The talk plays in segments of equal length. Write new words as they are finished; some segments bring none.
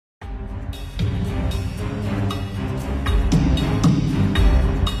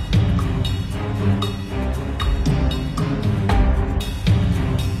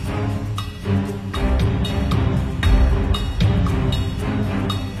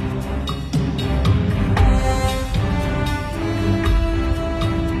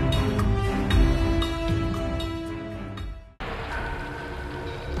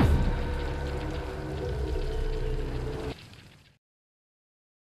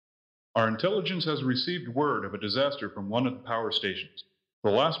Our intelligence has received word of a disaster from one of the power stations. The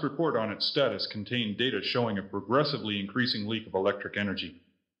last report on its status contained data showing a progressively increasing leak of electric energy.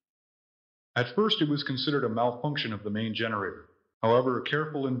 At first, it was considered a malfunction of the main generator. However, a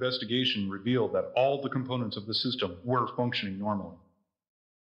careful investigation revealed that all the components of the system were functioning normally.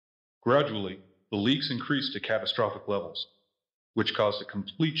 Gradually, the leaks increased to catastrophic levels, which caused a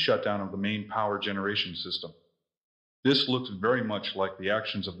complete shutdown of the main power generation system. This looks very much like the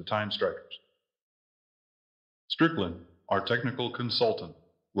actions of the Timestrikers. Strickland, our technical consultant,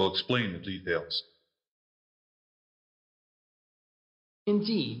 will explain the details.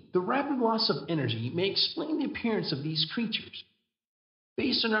 Indeed, the rapid loss of energy may explain the appearance of these creatures.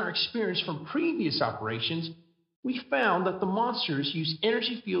 Based on our experience from previous operations, we found that the monsters use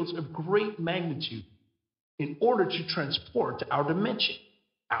energy fields of great magnitude in order to transport to our dimension,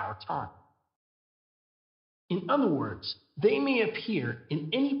 our time. In other words, they may appear in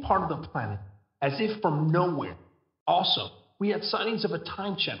any part of the planet as if from nowhere. Also, we had sightings of a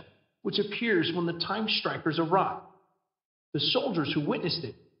time channel, which appears when the Timestrikers arrive. The soldiers who witnessed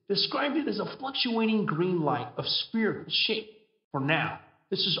it described it as a fluctuating green light of spherical shape. For now,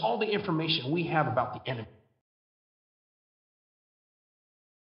 this is all the information we have about the enemy.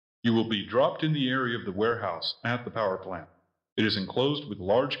 You will be dropped in the area of the warehouse at the power plant. It is enclosed with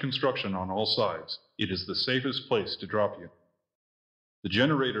large construction on all sides. It is the safest place to drop you. The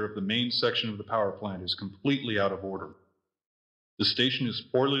generator of the main section of the power plant is completely out of order. The station is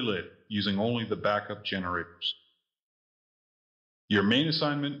poorly lit, using only the backup generators. Your main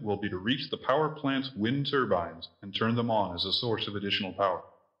assignment will be to reach the power plant's wind turbines and turn them on as a source of additional power.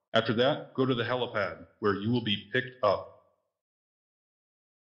 After that, go to the helipad, where you will be picked up.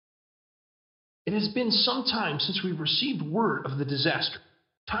 It has been some time since we've received word of the disaster.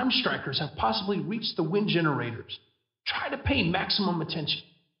 Timestrikers have possibly reached the wind generators. Try to pay maximum attention.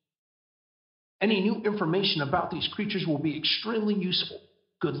 Any new information about these creatures will be extremely useful.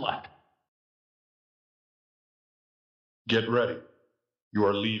 Good luck. Get ready. You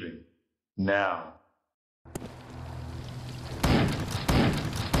are leaving. Now.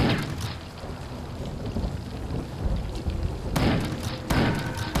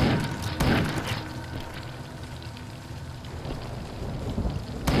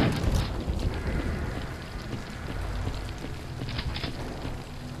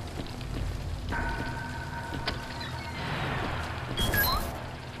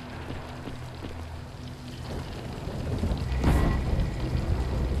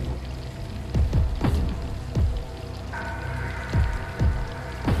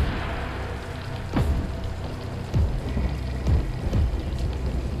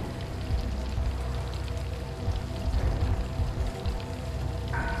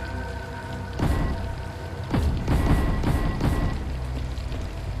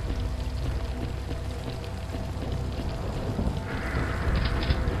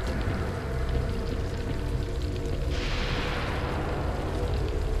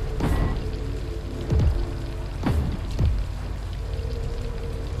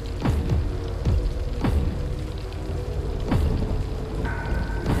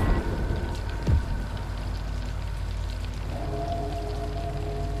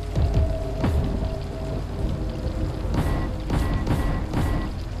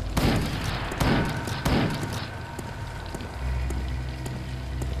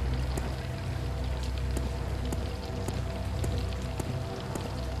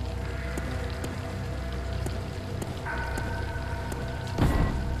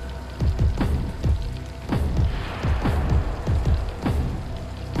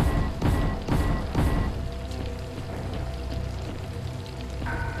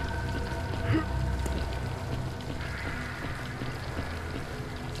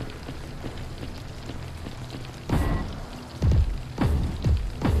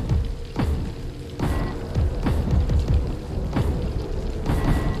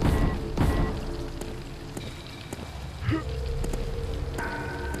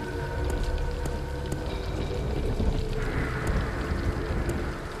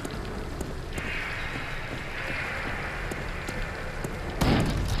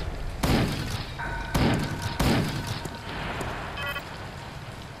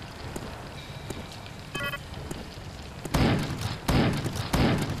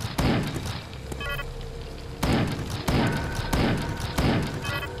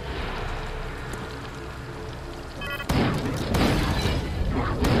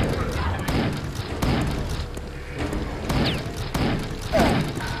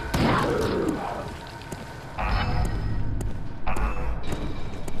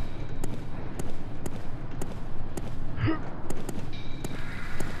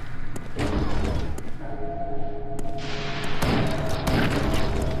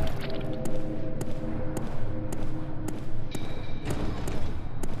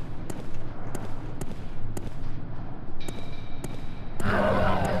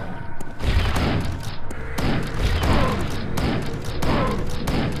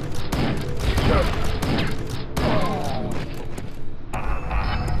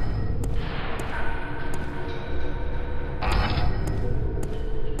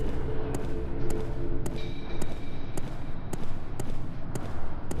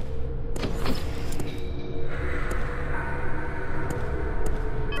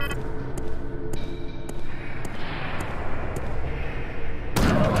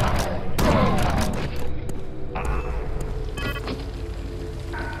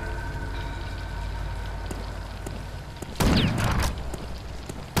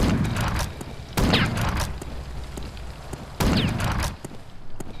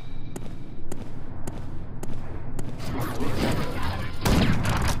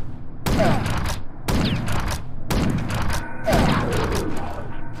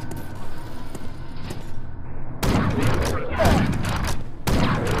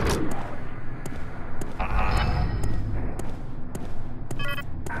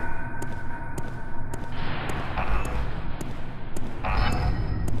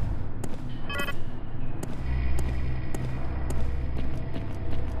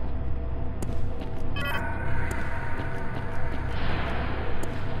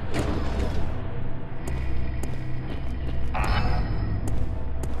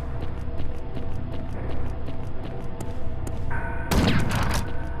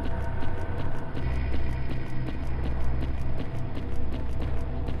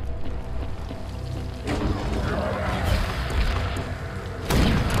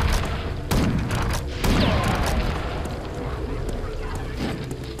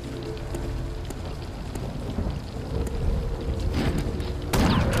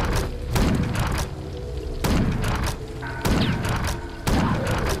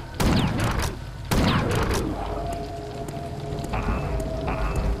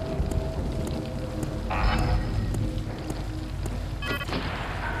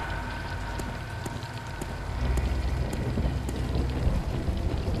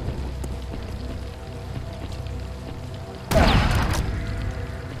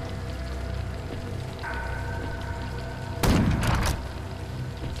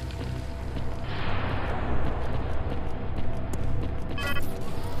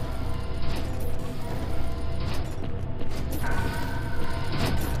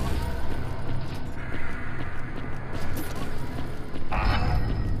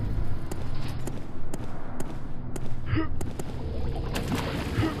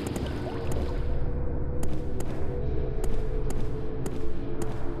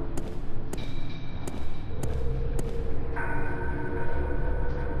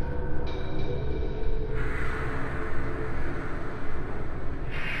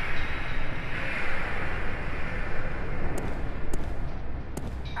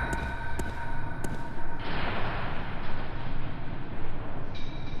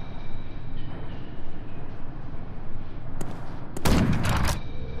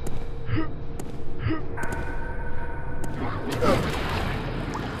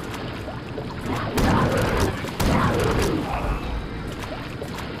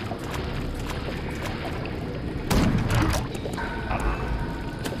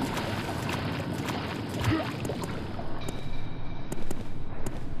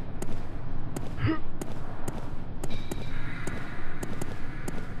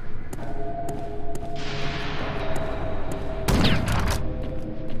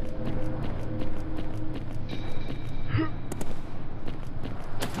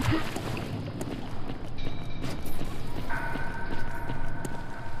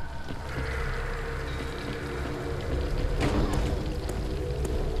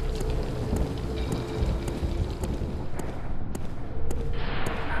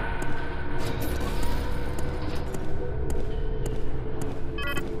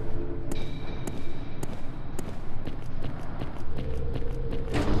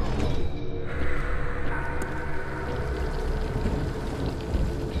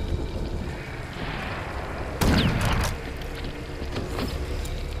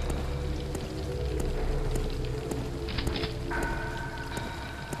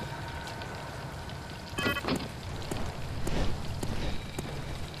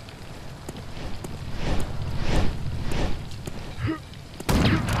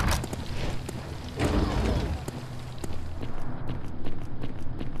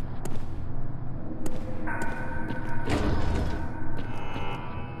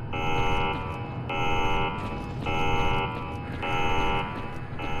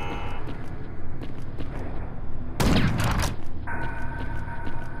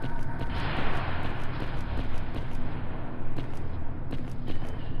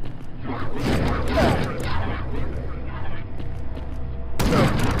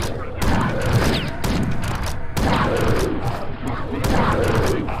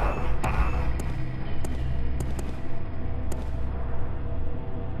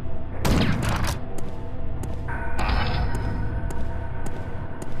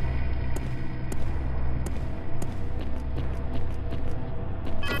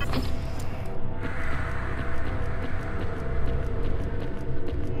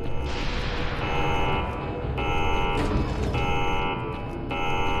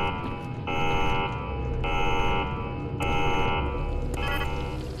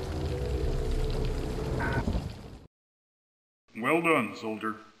 Well done,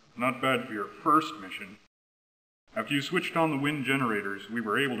 soldier. Not bad for your first mission. After you switched on the wind generators, we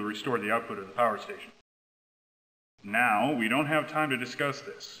were able to restore the output of the power station. Now, we don't have time to discuss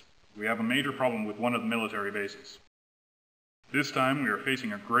this. We have a major problem with one of the military bases. This time, we are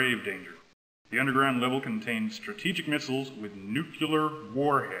facing a grave danger. The underground level contains strategic missiles with nuclear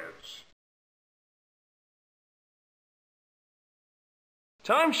warheads.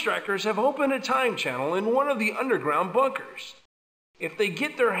 Timestrikers have opened a time channel in one of the underground bunkers. If they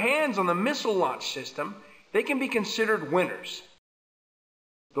get their hands on the missile launch system, they can be considered winners.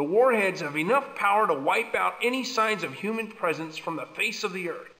 The warheads have enough power to wipe out any signs of human presence from the face of the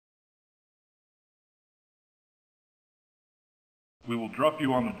earth. We will drop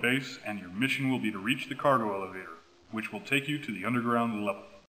you on the base, and your mission will be to reach the cargo elevator, which will take you to the underground level.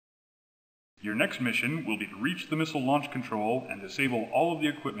 Your next mission will be to reach the missile launch control and disable all of the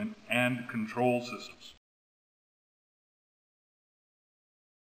equipment and control systems.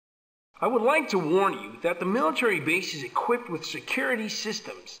 I would like to warn you that the military base is equipped with security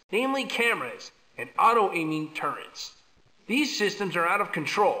systems, namely cameras and auto-aiming turrets. These systems are out of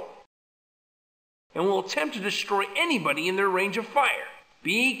control and will attempt to destroy anybody in their range of fire.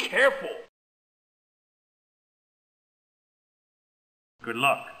 Be careful! Good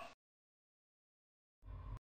luck.